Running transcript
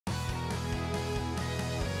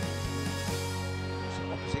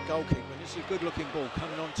goalkeeper. This is a good-looking ball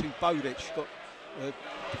coming on to Bodic. Got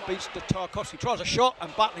beats the Tarkovsky, tries a shot,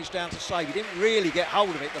 and Button is down to save. He didn't really get hold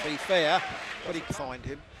of it, to be fair, but he can find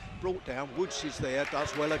him. Brought down, Woods is there,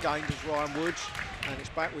 does well again, does Ryan Woods, and it's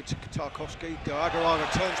back with Tarkovsky.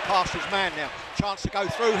 Garaga turns past his man now, chance to go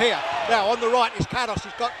through here. Now on the right is Kados,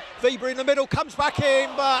 he's got Weber in the middle, comes back in,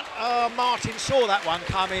 but Martin saw that one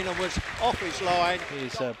come in and was off his line.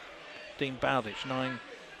 Here's Dean Bowditch, 9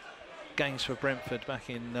 games for Brentford back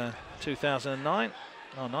in 2009.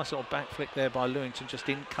 Oh, nice little back flick there by Lewington, just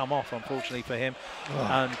didn't come off, unfortunately for him.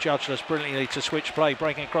 And Judgeless brilliantly to switch play,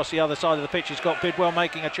 breaking across the other side of the pitch. He's got Bidwell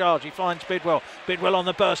making a charge. He finds Bidwell. Bidwell on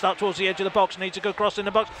the burst up towards the edge of the box, needs a good cross in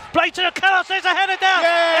the box. Play to Carlos, there's a header down.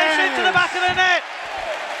 Yes! It's into the back of the net.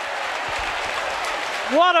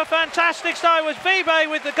 What a fantastic start. It was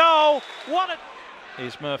Vibe with the goal.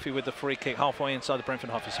 Here's Murphy with the free kick halfway inside the Brentford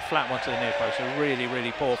half. It's a flat one to the near post. A really,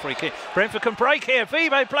 really poor free kick. Brentford can break here.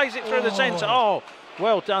 Vibe plays it through the centre. Oh,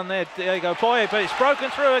 well done there, Diego Boye, but it's broken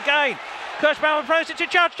through again. Kirschbaumer throws it to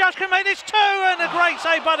Judge. Judge can make this 2, and a great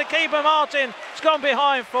save by the keeper, Martin. It's gone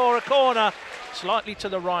behind for a corner. Slightly to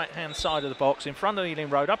the right-hand side of the box, in front of Ealing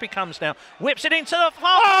Road. Up he comes now. Whips it into the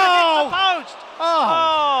post.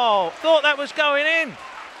 Oh, thought that was going in.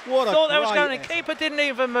 Thought that was going in. Keeper didn't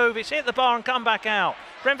even move. It's hit the bar and come back out.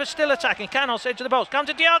 Brentford still attacking. Canos edge of the box. Comes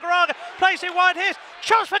to Diagaraga. Plays it wide. Here's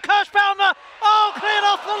shots for Kirschbaumer. Oh, cleared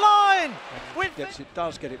off the line. It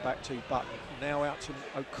does get it back to Button. Now out to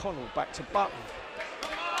O'Connell. Back to Button.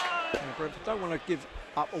 Brentford don't want to give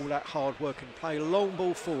up all that hard work and play a long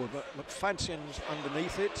ball forward, but McFadden's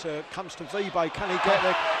underneath it. Comes to Vibe. Can he get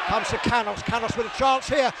there? Comes to Canos. Canos with a chance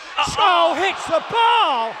here. Oh, hits the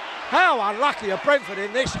bar. How unlucky are Brentford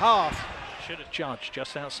in this half. Should have judged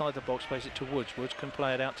just outside the box, plays it to Woods. Woods can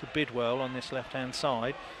play it out to Bidwell on this left-hand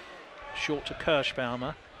side. Short to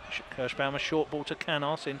Kirschbaumer. Kirschbaumer, short ball to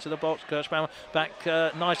Canos, into the box. Kirschbaumer back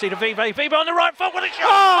nicely to Vibe. Vibe on the right foot, what a shot!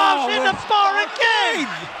 Oh, it's in the bar again!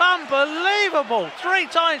 Unbelievable! 3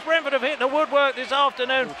 times Brentford have hit the woodwork this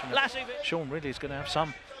afternoon. Sean Ridley's going to have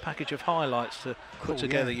some package of highlights to put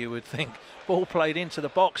together, you would think. Ball played into the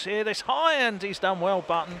box here. This high end, he's done well,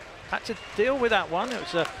 Button. Had to deal with that one. It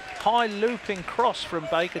was a high looping cross from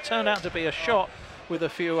Baker. Turned out to be a shot with a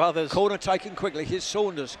few others. Corner taken quickly. Here's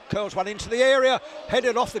Saunders. Curls one into the area.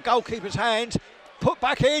 Headed off the goalkeeper's hands. Put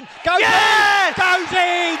back in. Goes in! Goes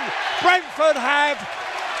in! Brentford have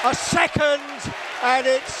a second. And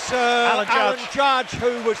it's Alan Judge,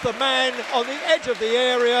 who was the man on the edge of the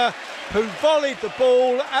area, who volleyed the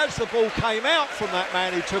ball as the ball came out from that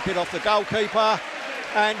man who took it off the goalkeeper.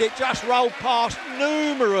 And it just rolled past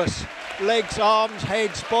numerous legs, arms,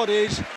 heads, bodies,